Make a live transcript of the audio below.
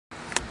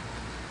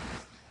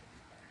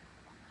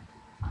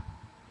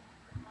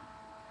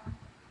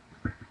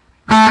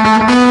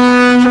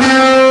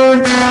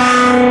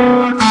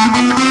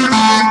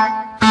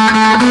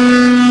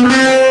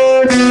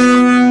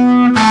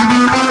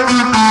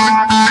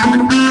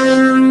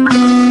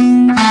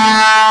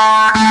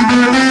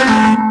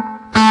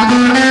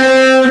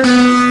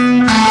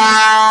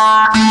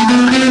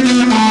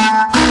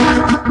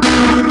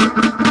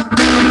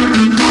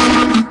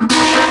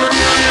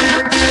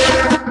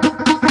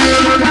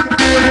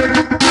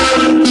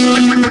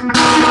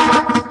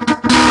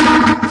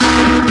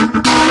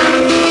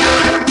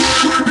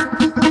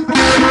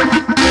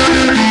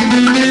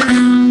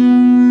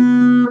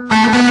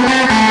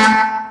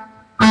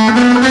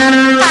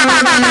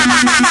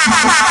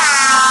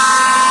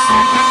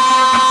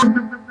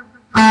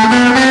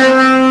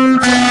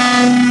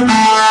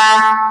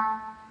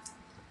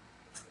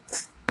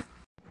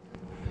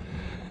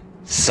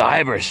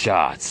Cyber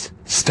shots,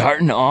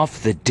 starting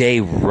off the day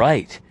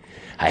right.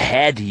 I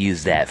had to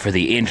use that for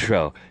the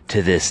intro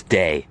to this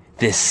day,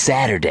 this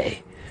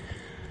Saturday.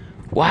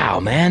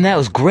 Wow, man, that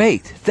was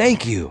great.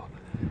 Thank you.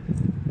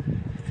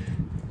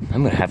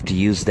 I'm gonna have to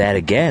use that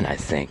again, I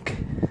think.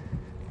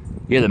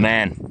 You're the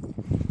man.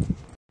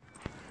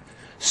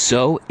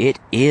 So it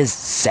is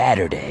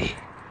Saturday.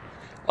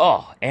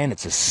 Oh, and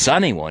it's a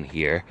sunny one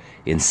here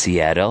in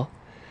Seattle.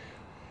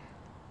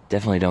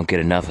 Definitely don't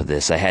get enough of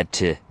this. I had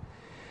to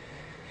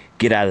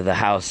get out of the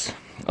house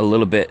a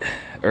little bit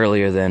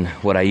earlier than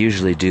what I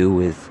usually do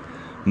with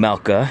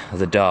Malka,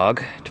 the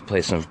dog, to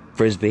play some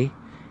frisbee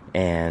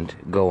and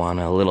go on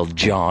a little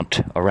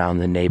jaunt around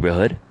the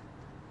neighborhood.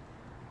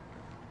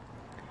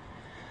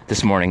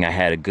 This morning I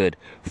had a good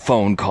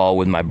phone call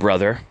with my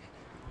brother,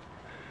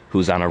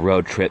 who's on a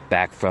road trip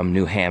back from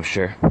New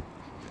Hampshire,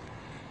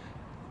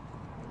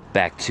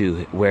 back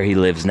to where he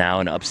lives now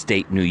in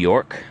upstate New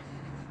York.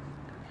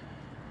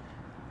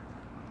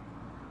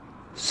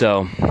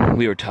 So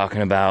we were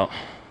talking about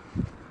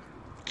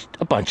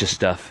a bunch of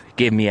stuff.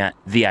 Gave me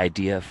the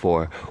idea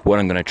for what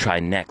I'm going to try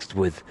next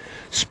with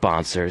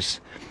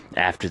sponsors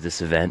after this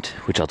event,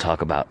 which I'll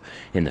talk about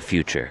in the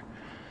future.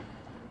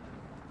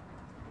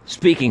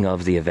 Speaking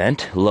of the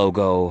event,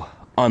 Logo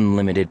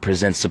Unlimited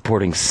presents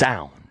Supporting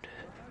Sound.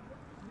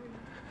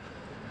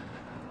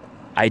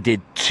 I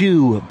did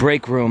 2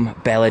 Break Room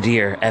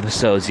Balladeer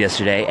episodes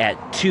yesterday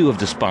at 2 of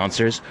the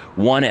sponsors.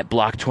 One at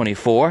Block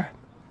 24,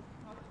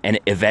 an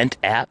event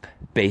app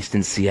based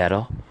in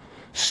Seattle,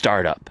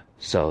 startup.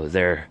 So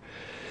they're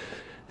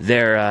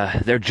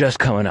just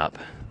coming up.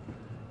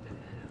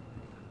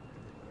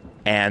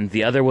 And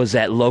the other was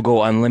at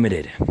Logo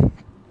Unlimited,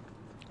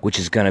 which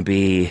is going to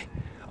be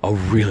a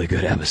really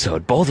good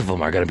episode. Both of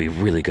them are going to be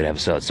really good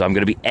episodes. So I'm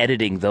going to be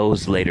editing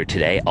those later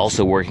today,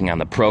 also working on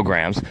the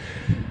programs.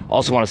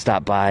 Also want to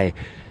stop by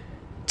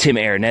Tim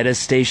Arenetta's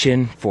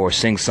station for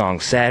Sing Song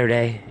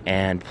Saturday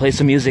and play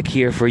some music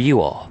here for you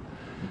all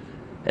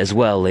as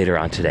well later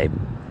on today.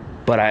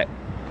 But I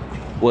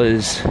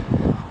was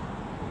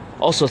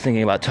also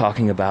thinking about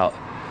talking about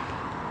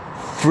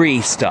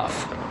free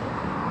stuff.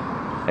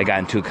 I got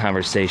into a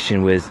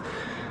conversation with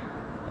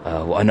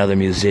another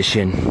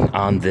musician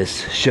on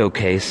this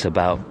showcase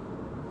about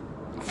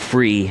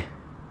free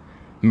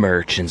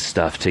merch and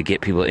stuff to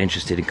get people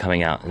interested in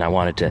coming out, and I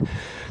wanted to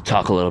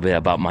talk a little bit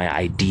about my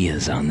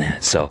ideas on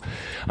that. So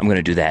I'm going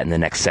to do that in the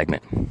next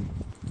segment.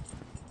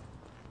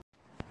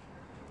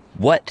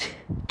 What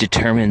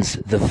determines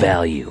the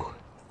value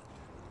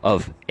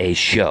of a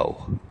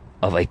show,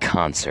 of a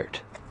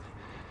concert?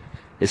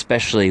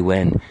 Especially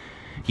when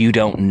you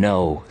don't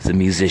know the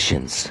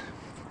musicians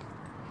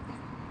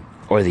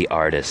or the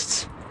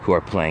artists who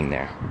are playing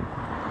there.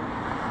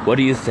 What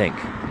do you think?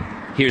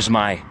 Here's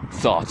my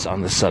thoughts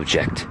on the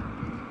subject.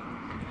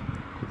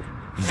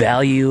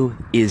 Value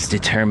is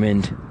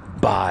determined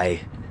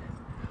by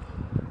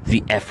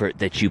the effort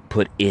that you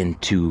put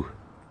into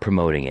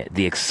promoting it,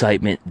 the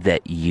excitement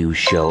that you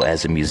show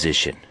as a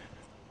musician.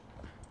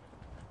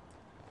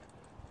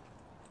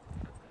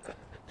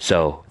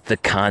 So the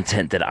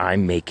content that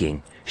I'm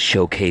making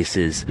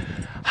showcases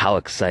how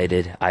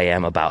excited I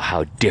am about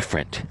how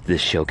different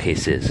this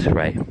showcase is,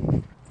 right?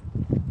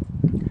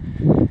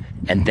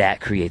 And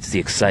that creates the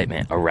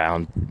excitement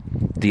around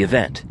the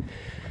event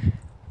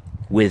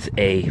with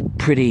a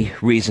pretty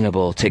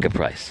reasonable ticket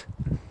price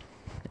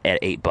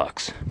at $8,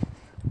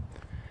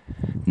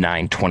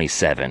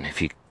 $9.27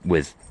 if you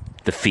with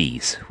the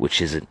fees,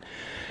 which isn't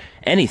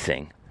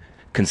anything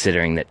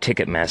considering that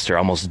Ticketmaster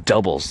almost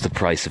doubles the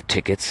price of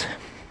tickets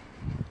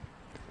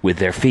with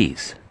their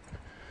fees.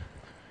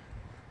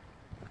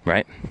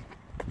 Right?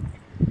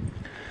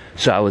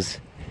 So I was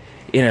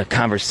in a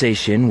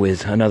conversation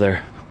with one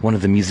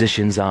of the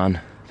musicians on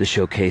the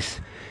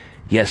showcase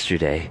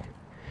yesterday,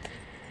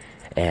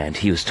 and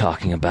he was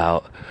talking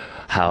about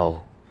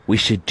how we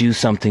should do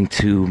something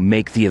to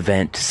make the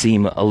event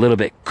seem a little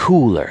bit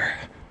cooler.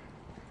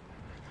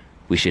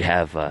 We should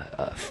have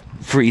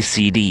free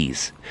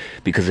CDs,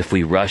 because if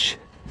we rush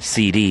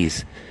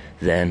CDs,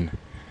 then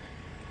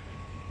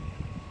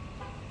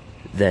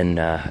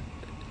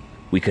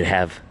we could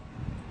have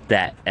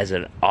that as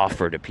an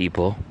offer to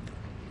people,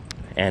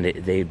 and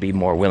they'd be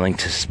more willing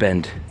to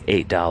spend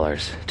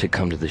 $8 to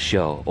come to the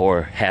show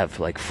or have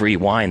like free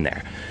wine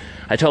there.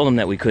 I told them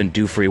that we couldn't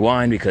do free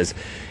wine because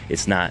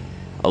it's not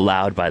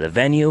allowed by the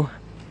venue,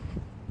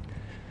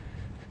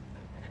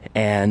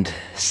 and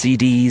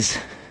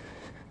CDs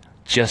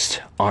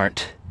just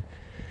aren't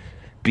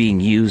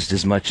being used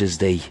as much as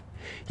they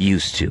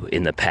used to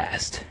in the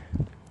past.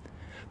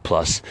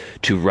 Plus,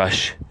 to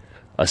rush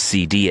a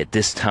CD at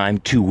this time,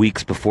 2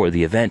 weeks before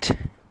the event,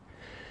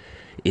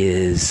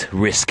 is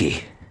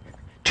risky.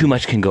 Too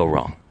much can go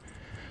wrong.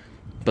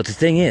 But the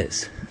thing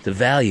is, the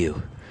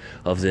value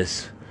of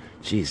this...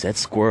 Geez, that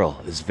squirrel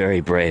is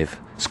very brave.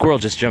 Squirrel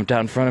just jumped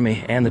out in front of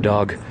me, and the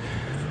dog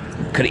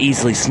could have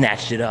easily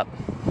snatched it up.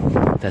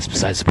 That's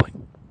besides the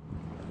point.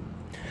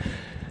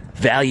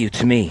 Value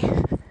to me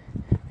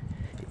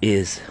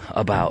is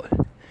about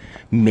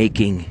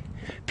making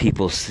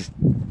people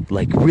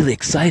like really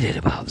excited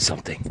about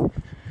something.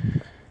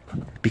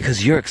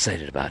 Because you're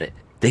excited about it.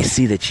 They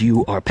see that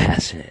you are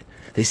passionate.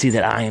 They see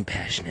that I am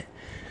passionate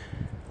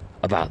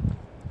about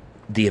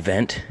the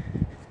event.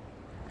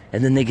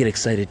 And then they get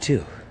excited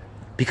too.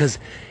 Because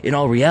in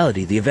all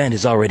reality, the event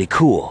is already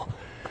cool.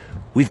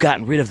 We've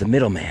gotten rid of the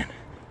middleman.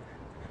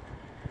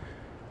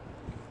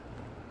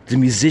 The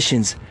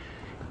musicians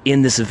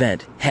in this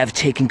event have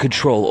taken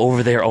control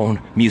over their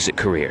own music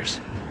careers.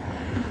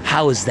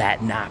 How is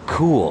that not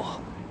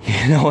cool?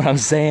 You know what I'm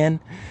saying?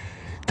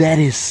 That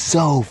is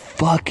so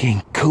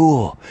fucking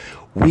cool.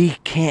 We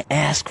can't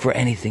ask for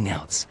anything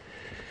else.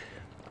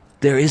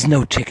 There is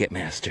no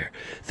Ticketmaster.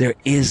 There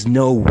is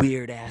no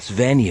weird-ass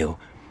venue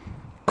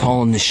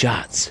calling the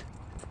shots.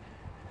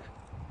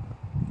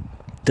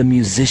 The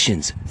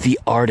musicians, the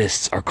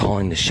artists are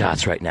calling the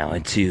shots right now,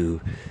 and to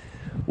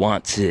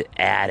want to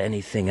add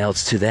anything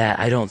else to that,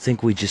 I don't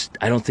think we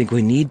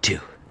need to.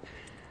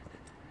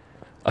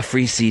 A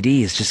free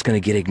CD is just going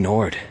to get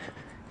ignored.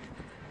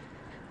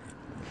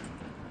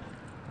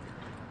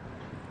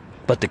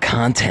 But the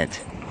content,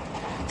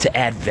 to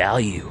add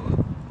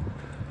value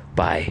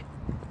by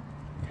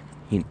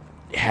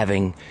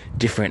having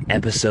different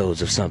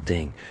episodes of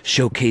something,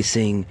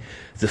 showcasing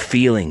the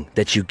feeling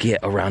that you get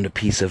around a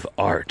piece of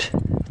art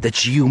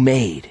that you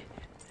made,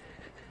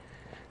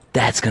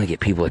 that's going to get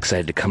people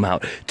excited to come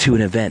out to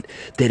an event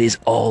that is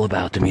all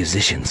about the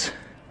musicians,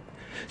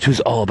 who's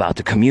all about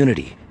the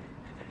community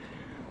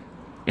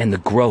and the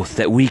growth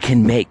that we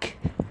can make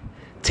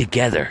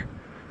together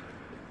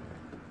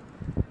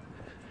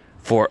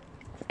for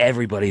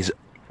everybody's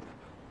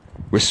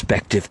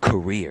respective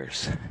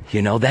careers.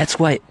 You know, that's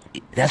why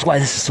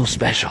this is so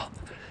special.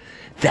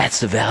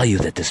 That's the value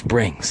that this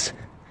brings.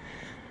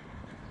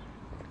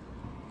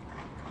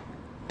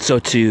 So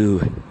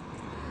to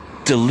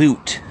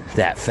dilute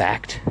that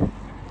fact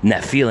and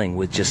that feeling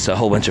with just a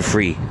whole bunch of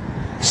free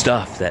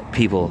stuff that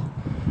people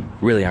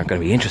really aren't going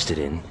to be interested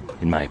in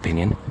my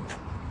opinion,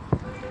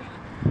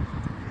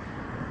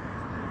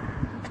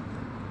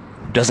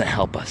 doesn't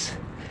help us.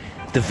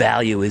 The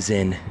value is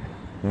in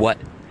what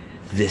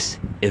this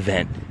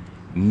event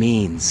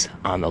means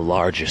on the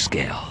larger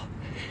scale.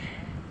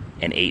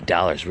 And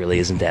 $8 really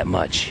isn't that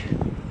much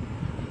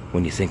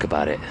when you think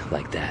about it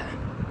like that.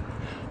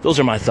 Those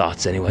are my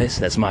thoughts anyways.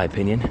 That's my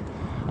opinion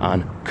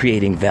on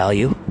creating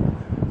value.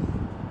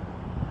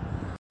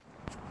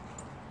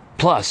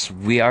 Plus,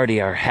 we already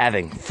are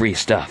having free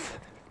stuff.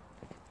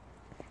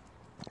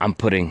 I'm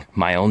putting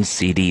my own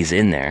CDs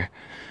in there,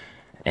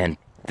 and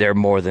they're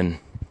more than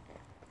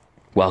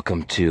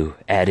welcome to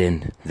add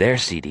in their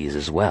CDs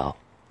as well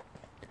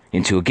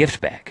into a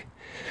gift bag.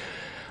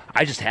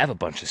 I just have a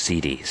bunch of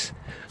CDs,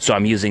 so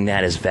I'm using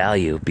that as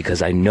value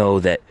because I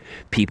know that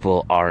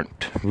people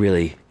aren't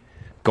really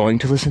going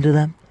to listen to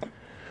them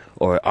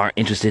or aren't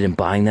interested in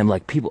buying them.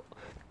 Like people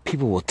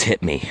will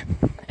tip me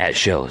at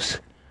shows,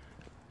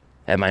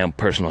 at my own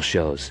personal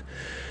shows,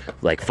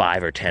 like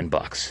 $5 or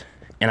 $10,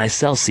 and I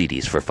sell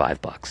CDs for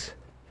 $5.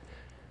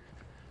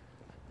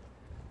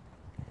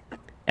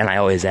 And I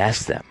always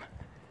ask them,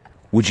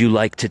 would you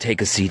like to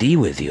take a CD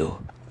with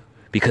you?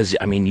 Because,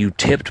 I mean, you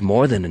tipped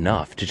more than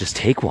enough to just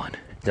take one.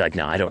 They're like,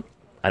 no, I don't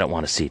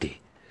want a CD.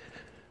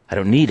 I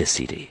don't need a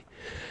CD.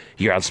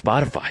 You're on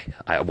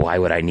Spotify. Why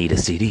would I need a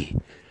CD?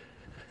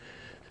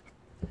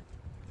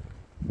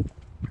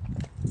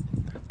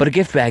 But a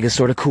gift bag is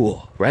sort of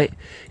cool, right?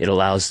 It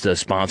allows the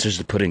sponsors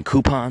to put in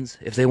coupons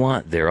if they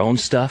want, their own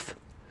stuff.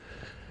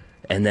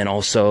 And then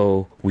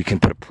also, we can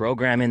put a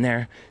program in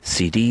there,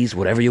 CDs,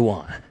 whatever you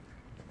want.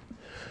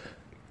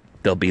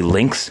 There'll be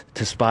links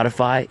to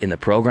Spotify in the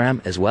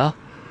program as well.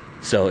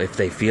 So if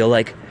they feel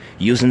like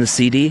using the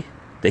CD,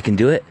 they can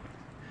do it.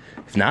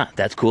 If not,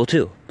 that's cool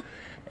too.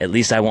 At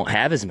least I won't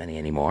have as many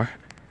anymore.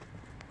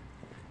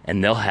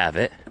 And they'll have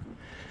it.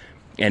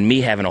 And me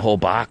having a whole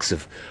box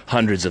of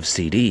hundreds of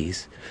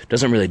CDs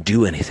doesn't really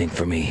do anything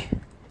for me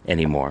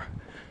anymore.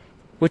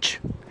 Which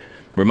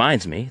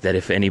reminds me that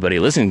if anybody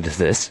listening to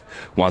this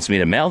wants me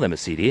to mail them a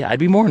CD, I'd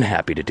be more than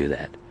happy to do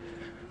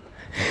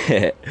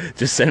that.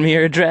 Just send me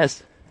your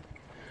address.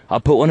 I'll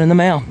put one in the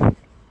mail.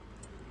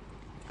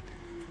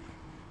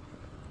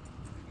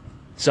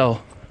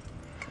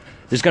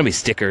 There's going to be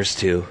stickers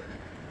too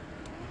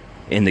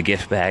in the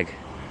gift bag.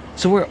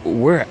 So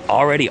we're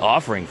already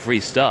offering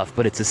free stuff,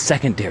 but it's a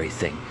secondary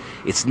thing.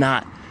 It's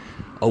not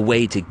a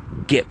way to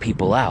get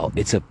people out.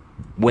 It's a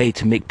way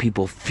to make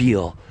people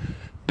feel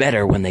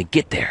better when they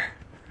get there.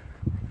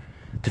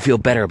 To feel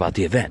better about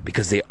the event,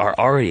 because they are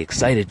already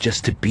excited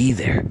just to be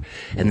there.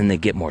 And then they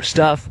get more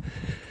stuff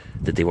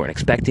that they weren't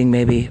expecting,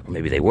 maybe, or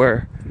maybe they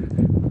were.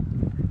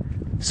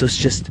 So it's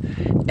just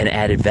an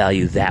added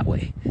value that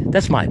way.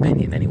 That's my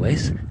opinion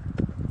anyways.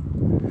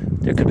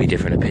 There could be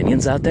different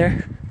opinions out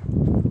there.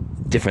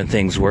 Different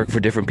things work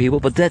for different people,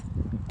 but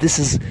this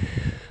is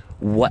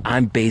what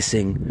I'm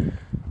basing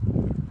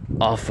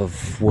off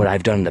of what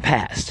I've done in the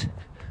past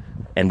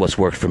and what's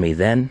worked for me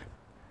then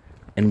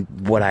and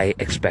what I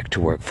expect to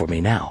work for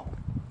me now.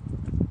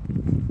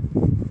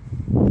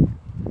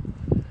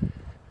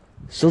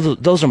 So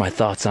those are my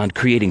thoughts on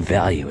creating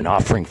value and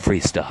offering free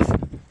stuff.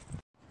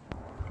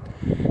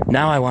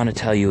 Now I want to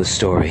tell you a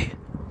story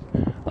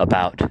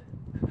about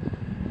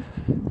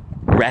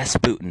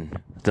Rasputin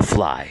the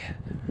fly.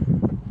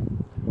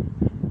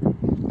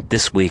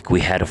 This week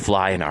we had a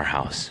fly in our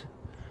house.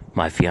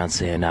 My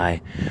fiance and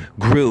I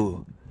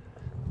grew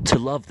to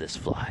love this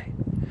fly.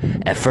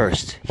 At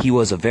first, he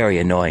was a very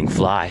annoying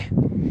fly,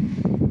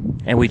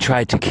 and we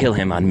tried to kill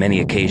him on many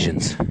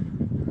occasions.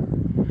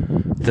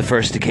 The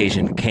first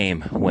occasion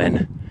came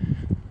when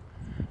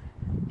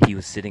he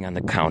was sitting on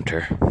the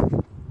counter,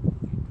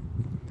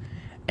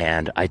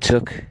 and I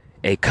took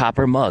a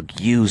copper mug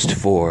used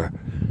for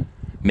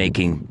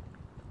making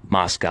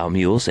Moscow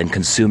mules and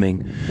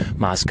consuming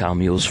Moscow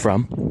mules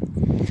from.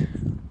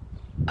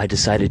 I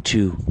decided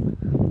to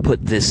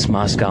put this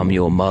Moscow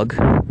mule mug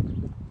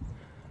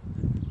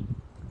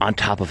on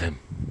top of him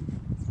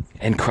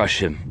and crush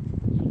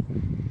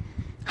him.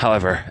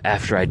 However,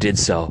 after I did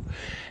so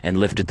and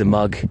lifted the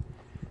mug,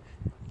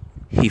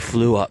 he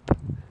flew up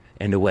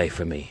and away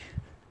from me.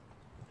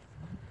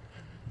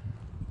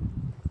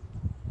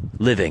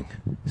 Living,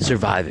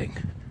 surviving.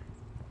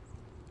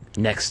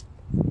 Next,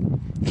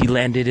 he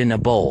landed in a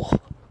bowl.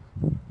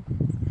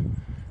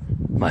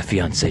 My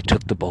fiance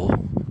took the bowl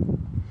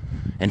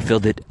and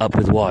filled it up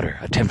with water,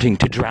 attempting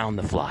to drown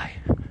the fly.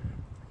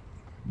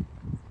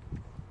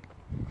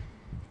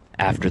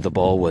 After the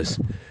bowl was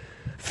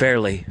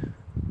fairly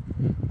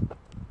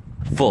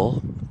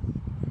full,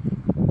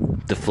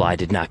 the fly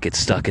did not get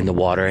stuck in the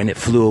water and it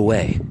flew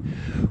away,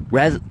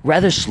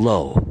 rather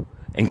slow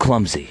and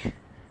clumsy.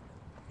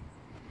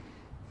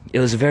 It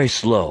was a very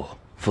slow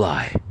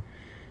fly.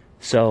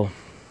 So,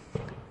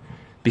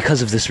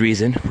 because of this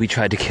reason, we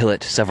tried to kill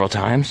it several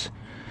times,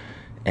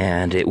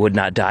 and it would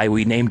not die.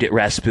 We named it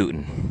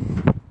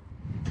Rasputin,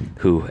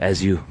 who,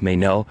 as you may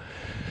know,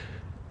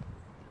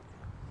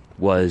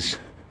 was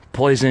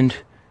poisoned,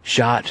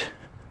 shot,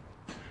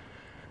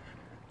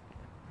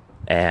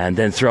 and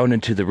then thrown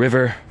into the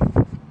river,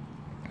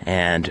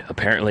 and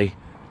apparently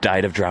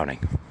died of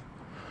drowning,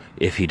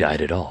 if he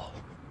died at all.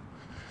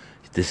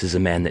 This is a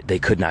man that they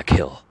could not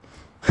kill.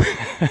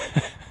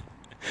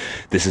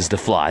 This is the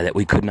fly that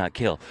we could not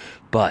kill.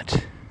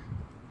 But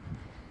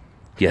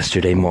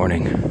yesterday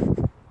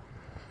morning,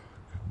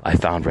 I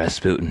found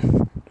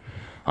Rasputin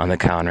on the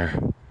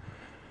counter,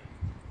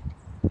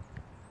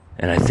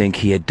 and I think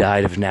he had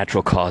died of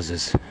natural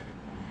causes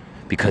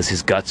because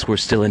his guts were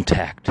still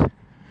intact.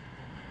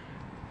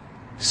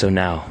 So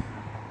now,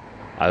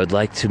 I would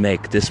like to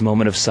make this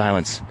moment of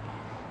silence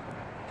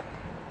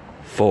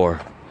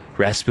for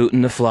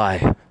Rasputin the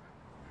fly,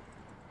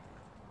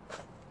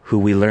 who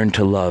we learned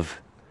to love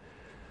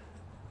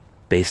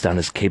based on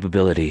his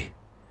capability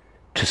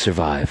to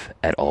survive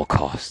at all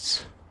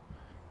costs.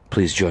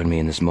 Please join me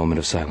in this moment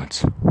of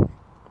silence.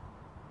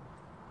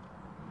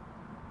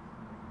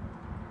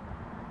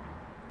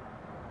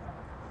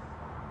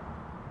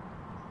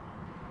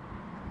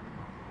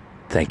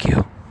 Thank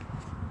you.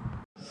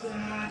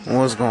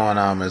 What's going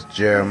on, Mr.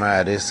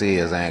 Jeremiah? This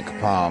is Aunt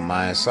Capone,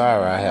 man.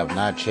 Sorry I have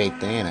not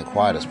checked in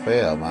quite a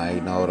spell, man.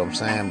 You know what I'm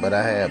saying? But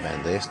I have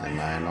been listening,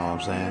 man. You know what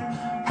I'm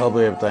saying? Hope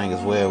everything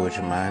is well with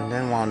you, man.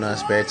 Didn't want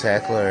nothing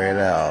spectacular at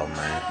all,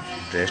 man.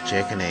 Just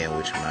checking in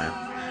with you, man.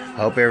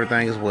 Hope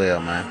everything is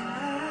well, man.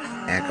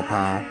 Aunt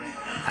Capone,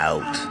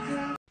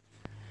 out.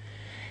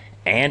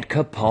 Aunt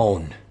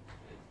Capone.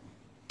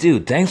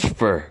 Dude, thanks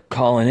for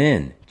calling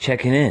in,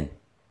 checking in.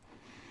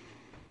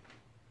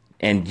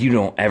 And you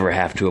don't ever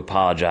have to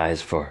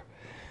apologize for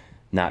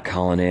not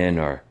calling in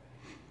or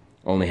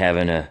only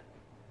having a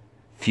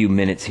few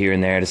minutes here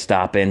and there to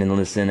stop in and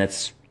listen.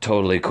 That's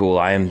totally cool.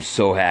 I am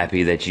so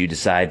happy that you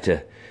decide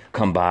to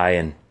come by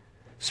and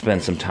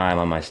spend some time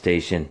on my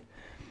station.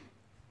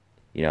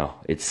 You know,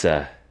 it's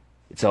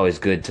always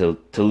good to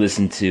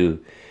listen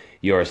to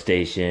your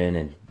station,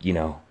 and you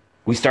know,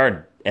 we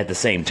started at the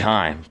same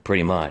time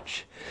pretty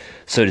much.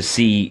 So to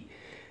see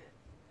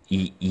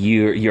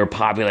your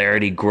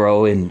popularity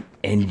grow and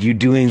you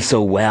doing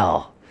so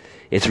well,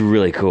 it's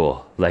really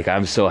cool. Like,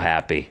 I'm so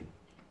happy.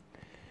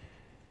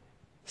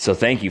 So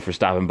thank you for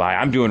stopping by.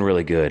 I'm doing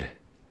really good.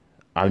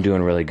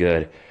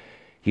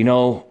 You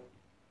know,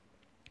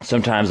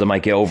 sometimes I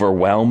might get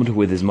overwhelmed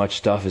with as much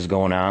stuff as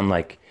going on,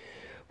 like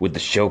with the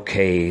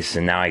showcase,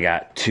 and now I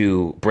got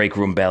 2 Break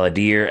Room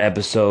Balladeer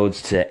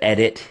episodes to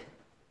edit,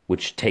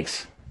 which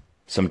takes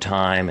some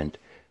time, and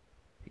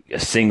a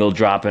single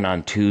dropping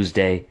on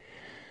Tuesday.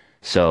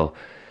 So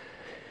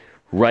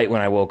right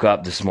when I woke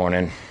up this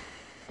morning,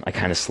 I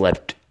kind of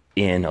slept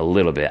in a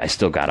little bit. I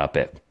still got up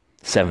at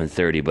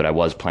 7:30, but I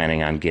was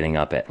planning on getting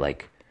up at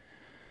like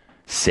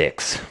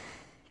 6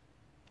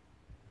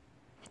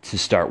 to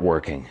start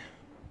working.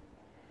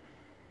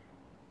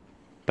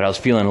 But I was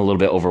feeling a little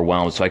bit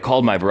overwhelmed, so I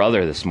called my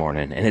brother this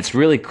morning, and it's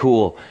really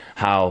cool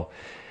how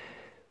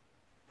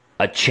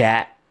a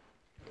chat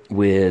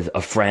with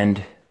a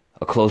friend,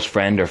 a close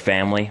friend or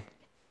family,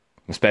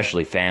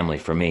 especially family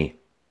for me,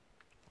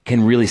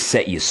 can really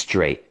set you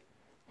straight,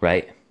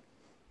 right?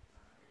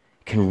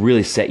 Can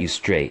really set you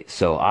straight.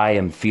 So I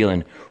am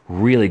feeling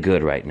really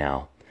good right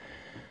now.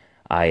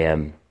 I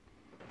am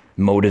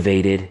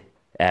motivated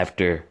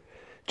after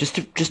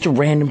just a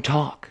random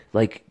talk.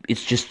 Like,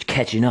 it's just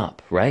catching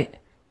up, right?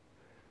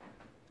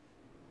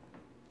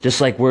 Just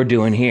like we're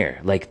doing here.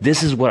 Like,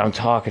 this is what I'm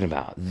talking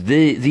about.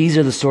 These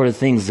are the sort of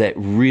things that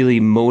really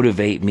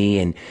motivate me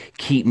and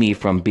keep me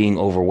from being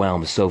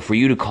overwhelmed. So for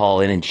you to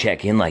call in and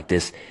check in like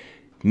this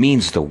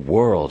means the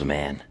world,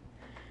 man.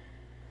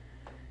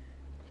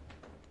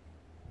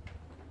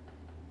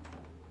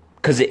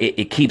 Because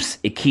it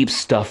keeps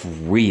stuff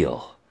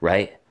real,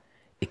 right?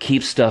 It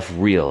keeps stuff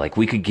real. Like,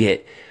 we could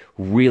get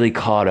really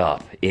caught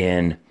up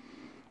in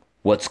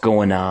what's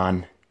going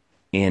on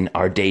in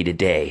our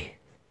day-to-day.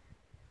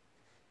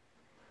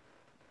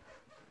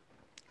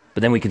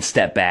 But then we can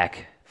step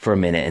back for a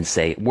minute and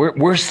say,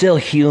 we're still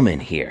human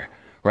here,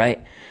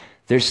 right?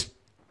 There's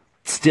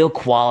still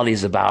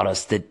qualities about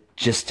us that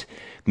just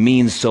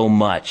mean so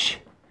much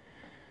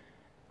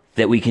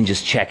that we can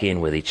just check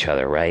in with each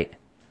other, right?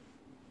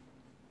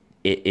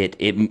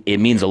 It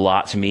means a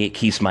lot to me. It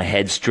keeps my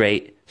head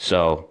straight.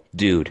 So,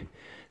 dude,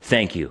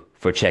 thank you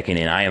for checking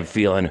in. I am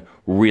feeling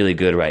really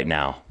good right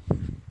now.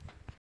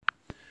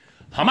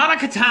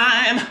 Harmonica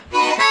time!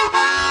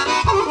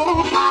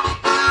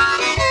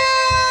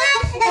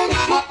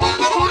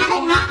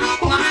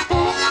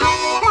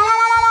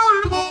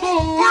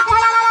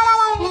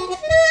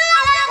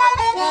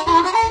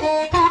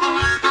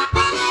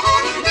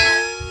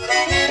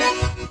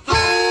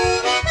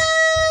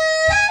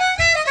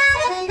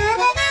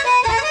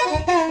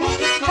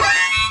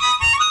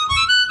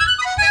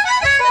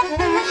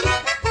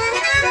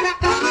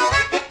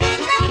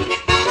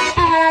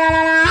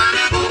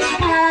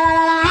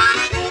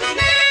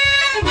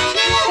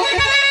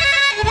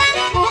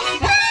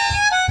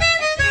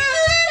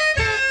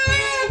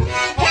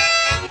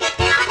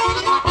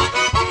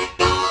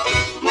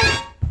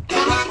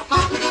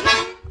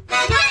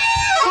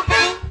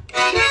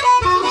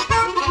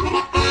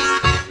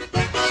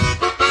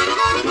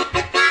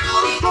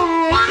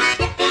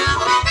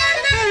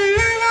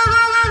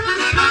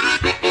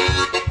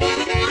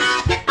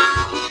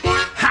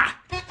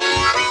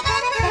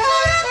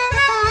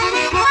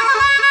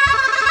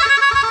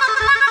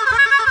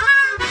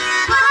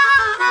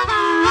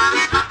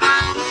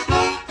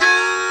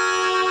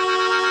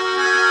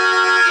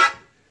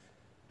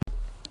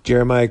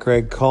 Jeremiah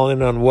Craig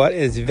calling on what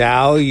is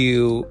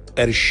value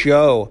at a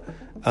show.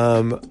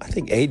 I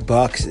think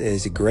 $8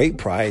 is a great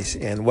price.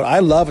 And what I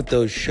love at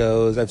those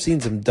shows, I've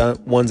seen some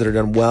ones that are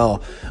done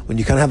well, when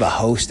you kind of have a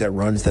host that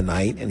runs the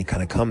night and he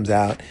kind of comes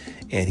out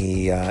and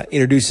he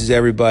introduces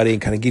everybody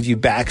and kind of gives you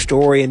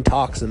backstory and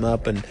talks them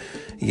up. And,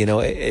 you know,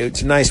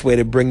 it's a nice way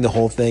to bring the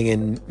whole thing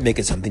and make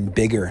it something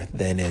bigger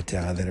than it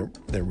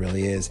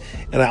really is.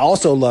 And I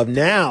also love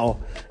now,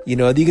 you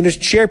know, you can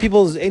just share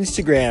people's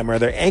Instagram or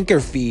their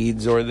Anchor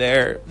feeds or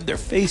their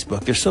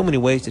Facebook. There's so many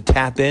ways to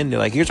tap in. They're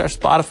like, here's our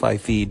Spotify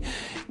feed.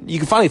 You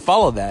can finally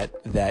follow that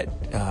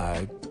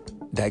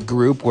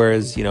group.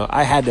 Whereas, you know,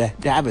 I had to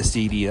have a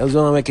CD. That was the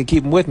only way I could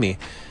keep them with me.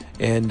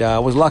 And I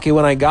was lucky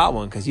when I got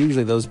one, because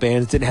usually those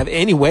bands didn't have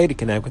any way to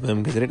connect with them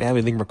because they didn't have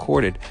anything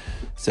recorded.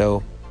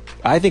 So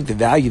I think the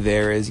value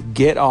there is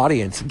get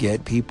audience,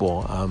 get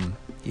people,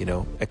 you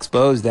know,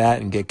 expose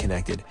that and get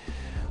connected.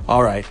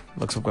 All right.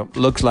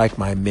 Looks like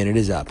my minute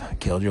is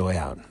up. Killjoy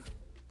out.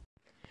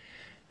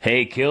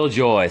 Hey,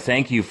 Killjoy,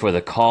 thank you for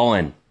the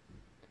call-in.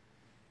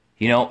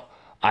 You know,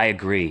 I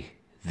agree.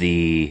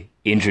 The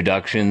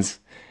introductions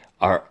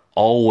are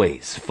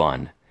always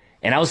fun.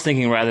 And I was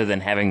thinking, rather than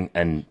having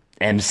an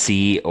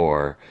MC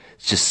or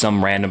just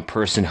some random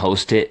person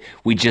host it,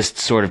 we just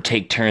sort of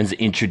take turns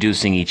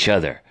introducing each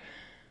other.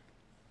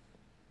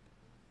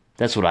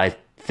 That's what I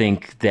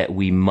think that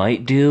we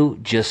might do,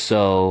 just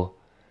so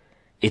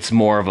it's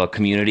more of a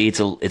community.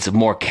 It's a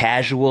more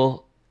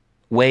casual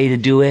way to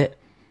do it,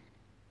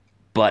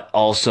 but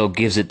also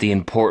gives it the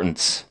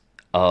importance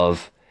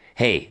of,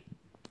 hey,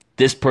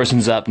 this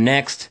person's up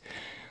next.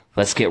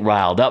 Let's get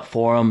riled up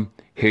for them.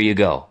 Here you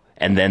go.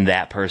 And then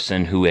that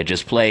person who had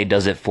just played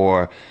does it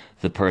for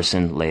the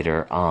person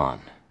later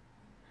on.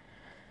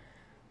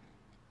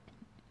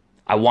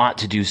 I want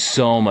to do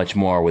so much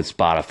more with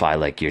Spotify,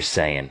 like you're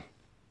saying.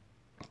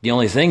 The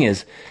only thing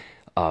is,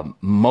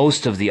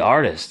 most of the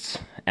artists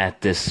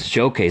at this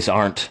showcase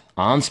aren't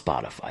on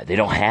Spotify. They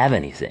don't have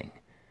anything,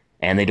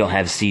 and they don't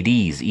have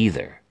CDs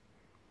either.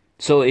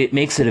 So it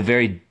makes it a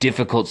very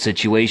difficult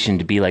situation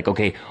to be like,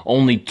 okay,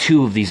 only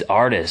 2 of these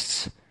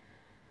artists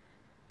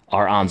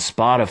are on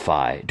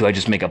Spotify. Do I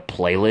just make a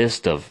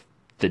playlist of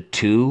the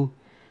 2?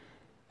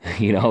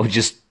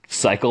 Just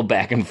cycle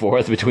back and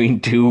forth between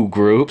 2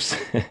 groups?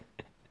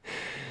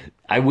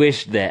 I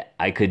wish that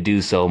I could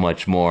do so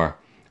much more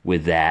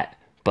with that,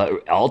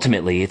 but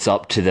ultimately it's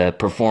up to the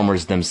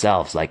performers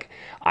themselves. Like,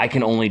 I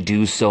can only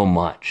do so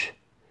much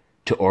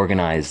to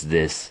organize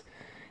this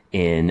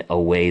in a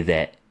way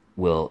that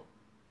will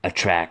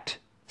attract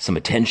some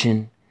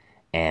attention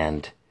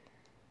and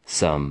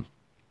some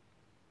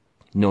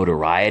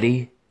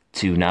notoriety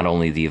to not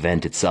only the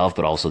event itself,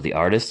 but also the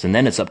artists. And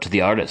then it's up to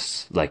the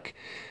artists. Like,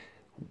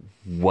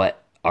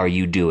 what are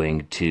you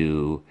doing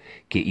to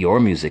get your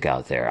music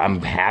out there?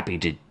 I'm happy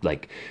to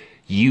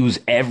use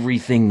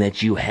everything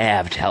that you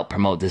have to help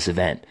promote this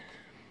event.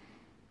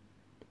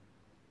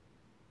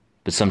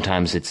 But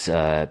sometimes it's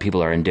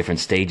people are in different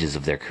stages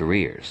of their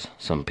careers.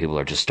 Some people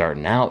are just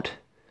starting out.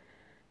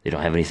 They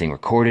don't have anything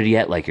recorded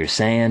yet, like you're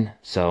saying.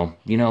 So,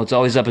 it's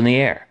always up in the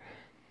air.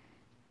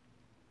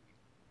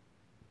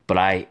 But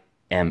I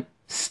am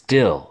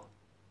still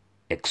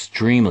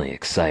extremely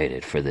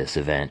excited for this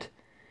event.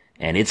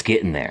 And it's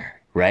getting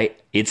there, right?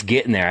 It's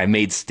getting there. I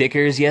made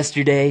stickers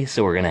yesterday,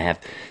 so we're going to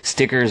have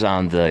stickers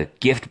on the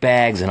gift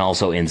bags and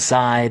also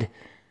inside.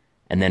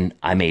 And then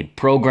I made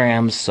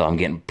programs, so I'm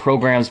getting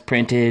programs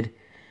printed.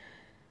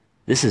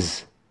 This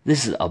is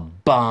a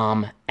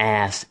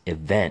bomb-ass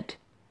event.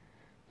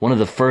 One of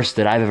the first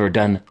that I've ever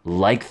done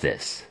like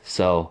this.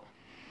 So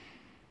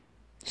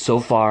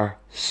far,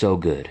 so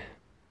good.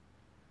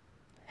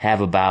 Have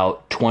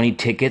about 20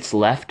 tickets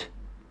left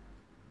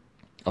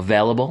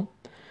available.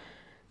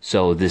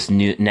 So this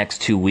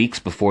next 2 weeks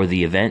before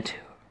the event,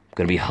 I'm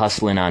going to be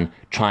hustling on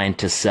trying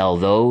to sell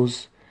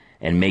those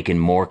and making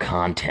more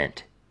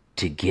content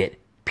to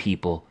get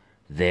people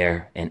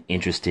there and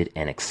interested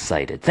and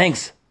excited.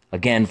 Thanks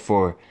again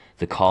for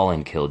the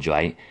call-in, Killjoy.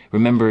 I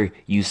remember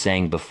you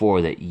saying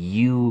before that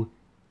you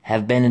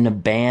have been in a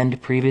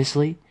band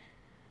previously.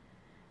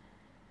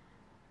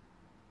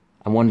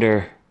 I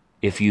wonder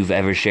if you've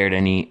ever shared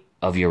any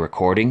of your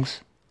recordings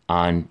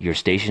on your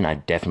station.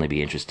 I'd definitely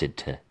be interested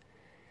to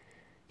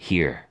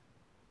hear,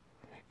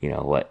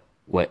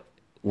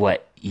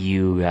 what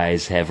you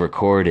guys have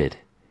recorded,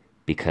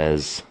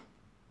 because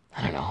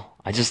I don't know,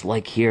 I just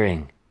like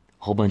hearing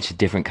a whole bunch of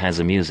different kinds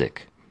of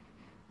music.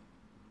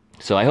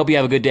 So I hope you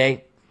have a good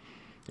day,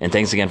 and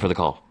thanks again for the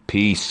call.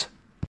 Peace.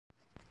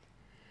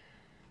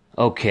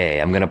 Okay,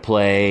 I'm gonna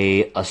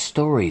play a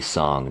story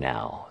song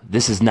now.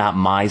 This is not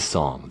my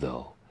song,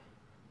 though.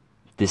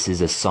 This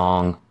is a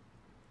song,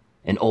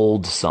 an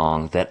old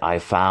song that I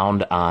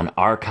found on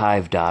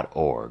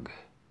archive.org.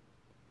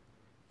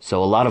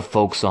 So a lot of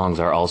folk songs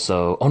are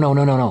also... Oh,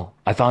 no.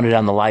 I found it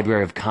on the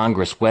Library of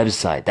Congress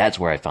website. That's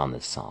where I found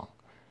this song.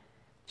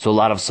 So a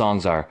lot of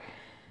songs are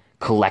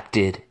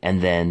collected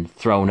and then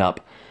thrown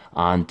up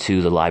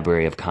onto the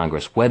Library of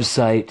Congress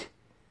website.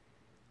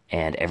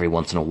 And every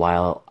once in a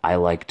while, I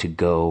like to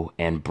go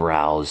and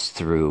browse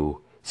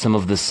through some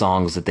of the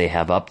songs that they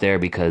have up there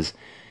because,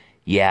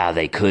 yeah,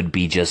 they could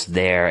be just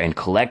there and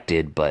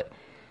collected, but,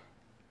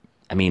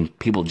 I mean,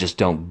 people just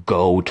don't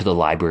go to the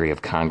Library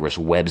of Congress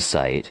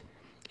website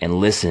and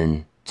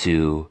listen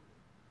to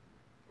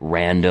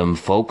random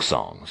folk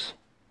songs.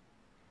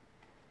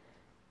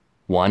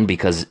 One,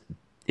 because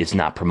it's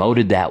not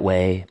promoted that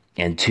way,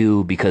 and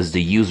 2, because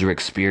the user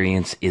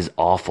experience is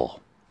awful.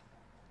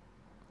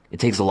 It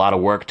takes a lot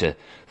of work to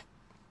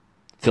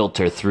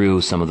filter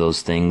through some of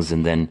those things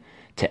and then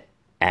to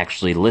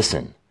actually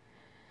listen.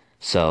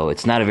 So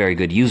it's not a very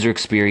good user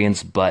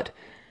experience, but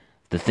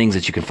the things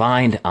that you can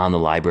find on the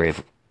Library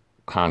of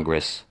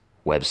Congress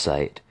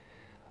website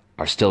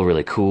are still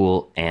really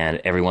cool,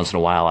 and every once in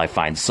a while I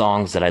find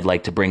songs that I'd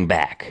like to bring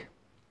back.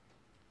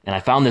 And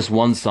I found this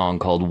one song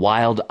called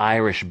Wild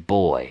Irish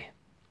Boy.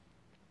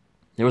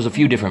 There was a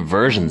few different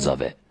versions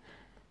of it.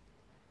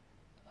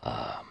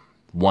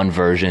 One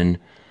version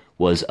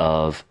was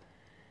of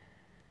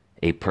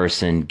a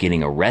person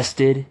getting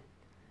arrested,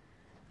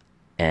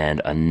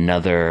 and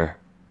another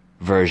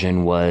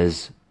version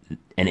was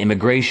an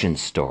immigration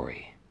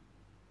story.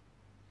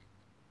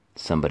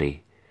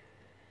 Somebody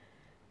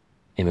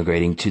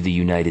immigrating to the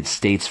United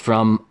States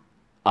from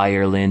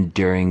Ireland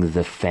during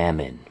the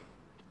famine.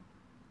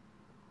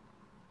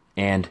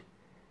 And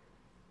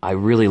I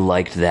really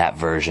liked that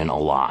version a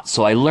lot,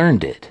 so I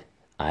learned it.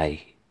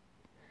 I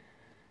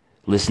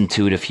listened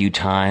to it a few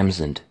times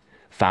and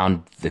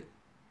found the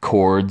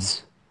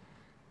chords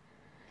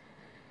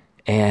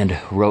and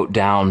wrote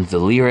down the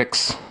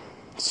lyrics.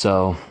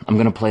 So I'm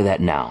going to play that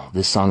now.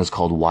 This song is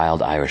called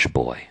Wild Irish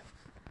Boy.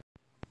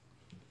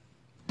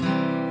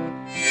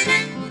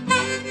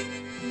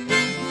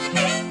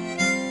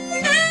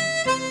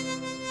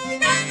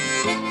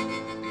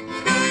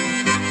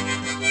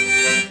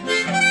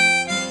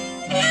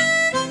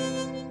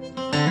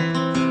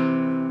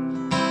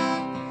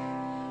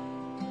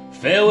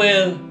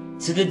 Farewell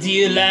to the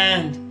dear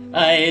land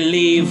I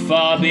leave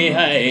far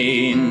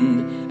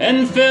behind,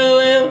 and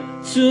farewell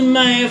to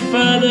my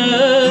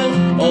father,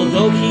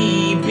 although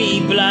he be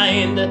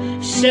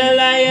blind. Shall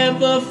I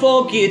ever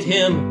forget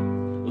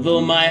him,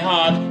 though my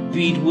heart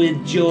beat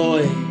with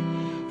joy?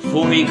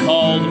 For he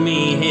called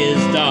me his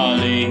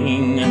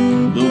darling,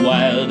 the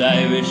wild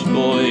Irish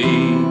boy.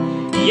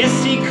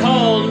 Yes, he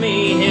called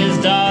me his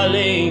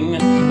darling,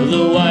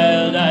 the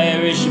wild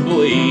Irish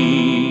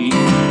boy.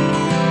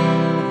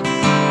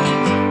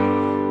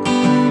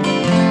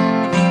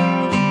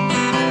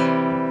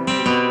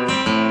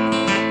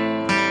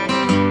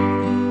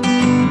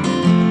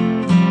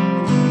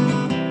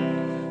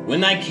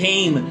 When I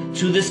came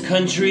to this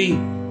country,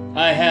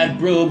 I had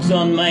brogues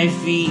on my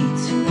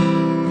feet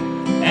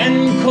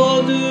and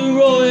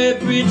corduroy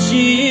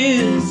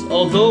breeches,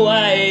 although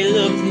I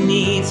looked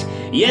neat.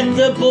 Yet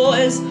the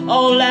boys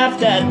all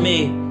laughed at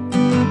me,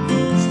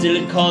 still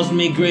it caused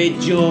me great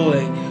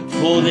joy,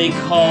 for they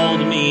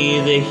called me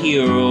the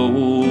hero,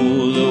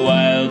 the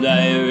wild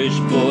Irish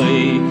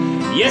boy.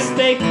 Yes,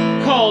 they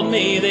called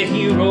me the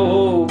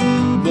hero,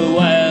 the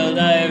wild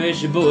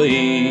Irish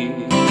boy.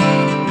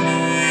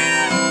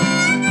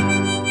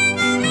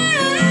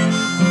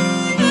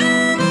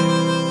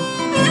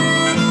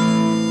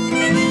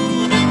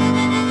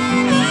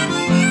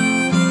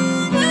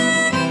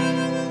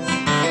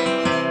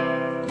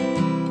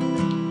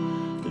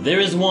 There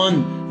is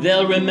one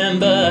they'll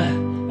remember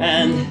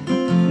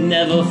and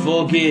never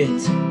forget.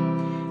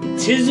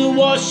 'Tis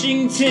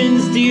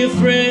Washington's dear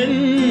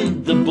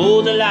friend, the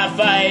bold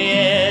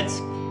Lafayette.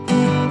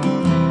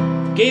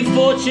 Gave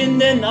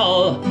fortune and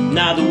all,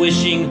 not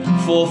wishing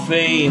for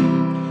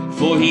fame,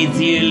 for he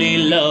dearly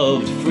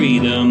loved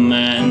freedom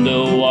and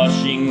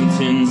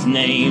Washington's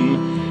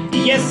name.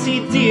 Yes,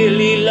 he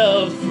dearly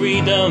loved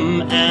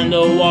freedom and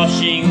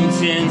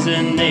Washington's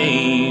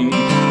name.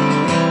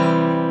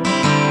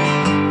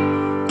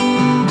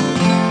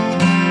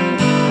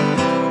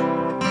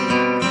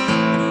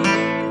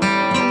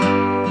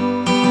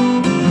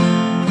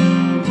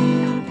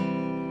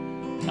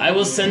 I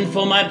will send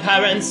for my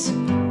parents,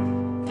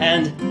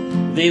 and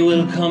they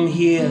will come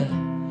here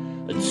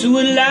to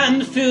a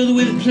land filled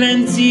with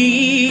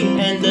plenty,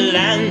 and the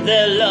land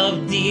they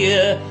love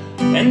dear.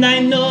 And I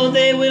know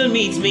they will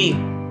meet me,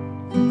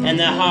 and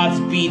their hearts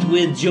beat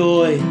with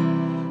joy,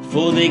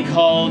 for they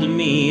called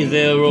me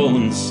their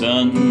own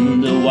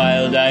son, the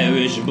wild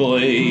Irish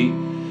boy.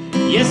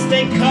 Yes,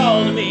 they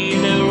called me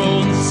their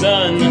own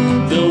son,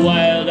 the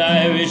wild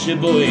Irish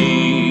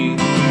boy.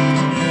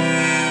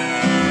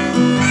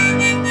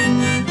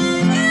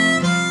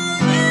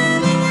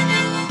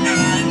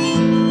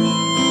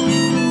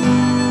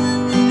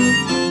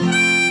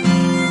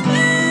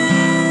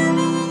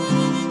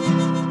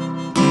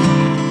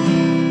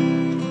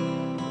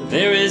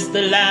 There is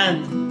the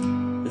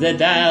land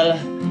that I'll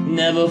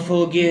never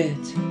forget,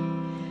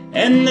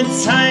 and the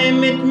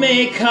time it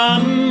may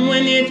come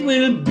when it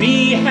will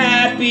be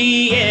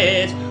happy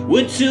yet.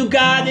 Would to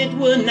God it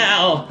were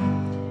now,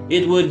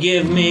 it would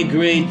give me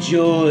great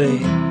joy,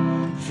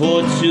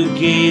 for to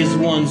gaze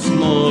once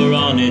more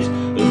on it,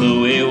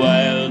 the way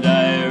wild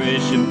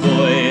Irish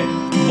boy.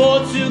 For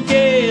to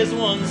gaze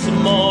once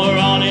more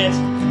on it,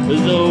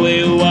 the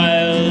way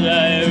wild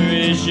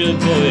Irish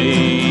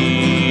boy.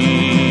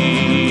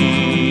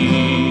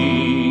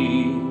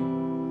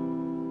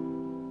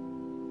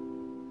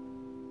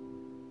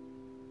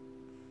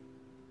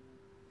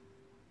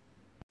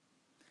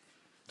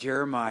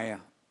 Jeremiah,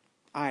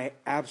 I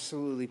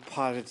absolutely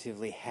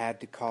positively had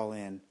to call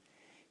in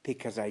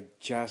because I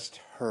just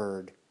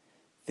heard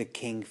the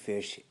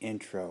Kingfish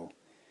intro.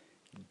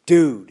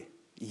 Dude,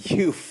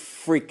 you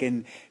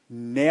freaking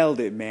nailed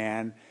it,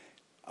 man.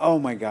 Oh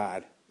my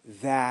God,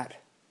 that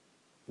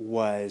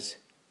was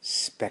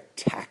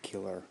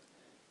spectacular.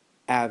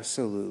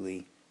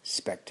 Absolutely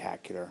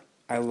spectacular.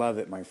 I love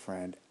it, my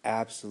friend.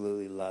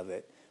 Absolutely love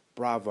it.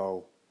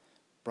 Bravo,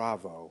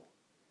 bravo,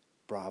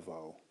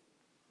 bravo.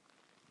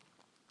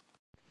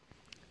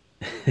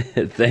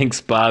 Thanks,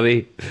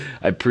 Bobby.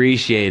 I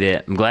appreciate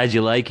it. I'm glad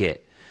you like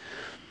it.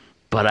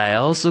 But I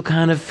also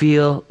kind of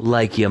feel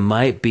like you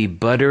might be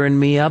buttering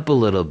me up a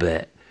little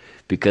bit,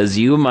 because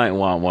you might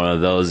want one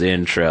of those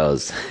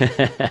intros.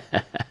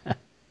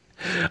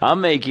 I'll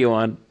make you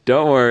one.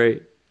 Don't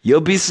worry.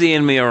 You'll be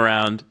seeing me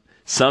around.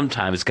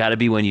 Sometimes it's got to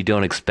be when you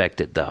don't expect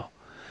it, though.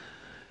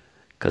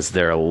 Because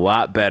they're a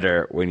lot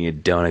better when you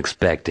don't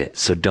expect it.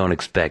 So don't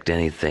expect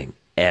anything,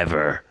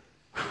 ever.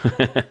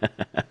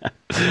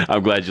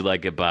 I'm glad you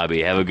like it,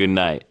 Bobby. Have a good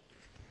night.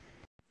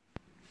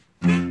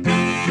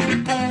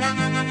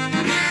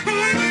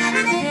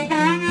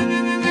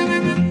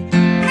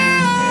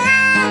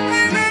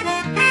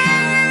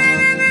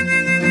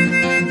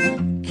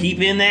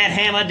 Keeping that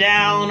hammer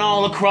down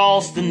all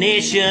across the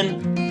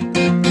nation,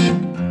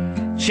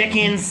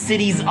 checking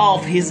cities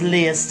off his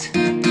list,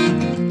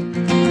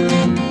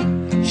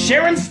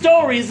 sharing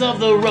stories of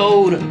the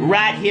road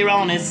right here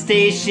on his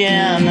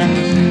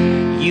station.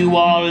 You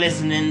are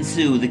listening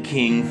to the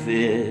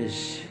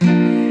Kingfish.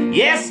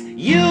 Yes,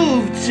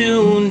 You've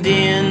tuned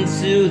in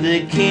to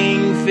the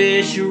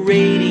Kingfish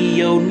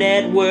Radio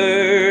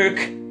Network.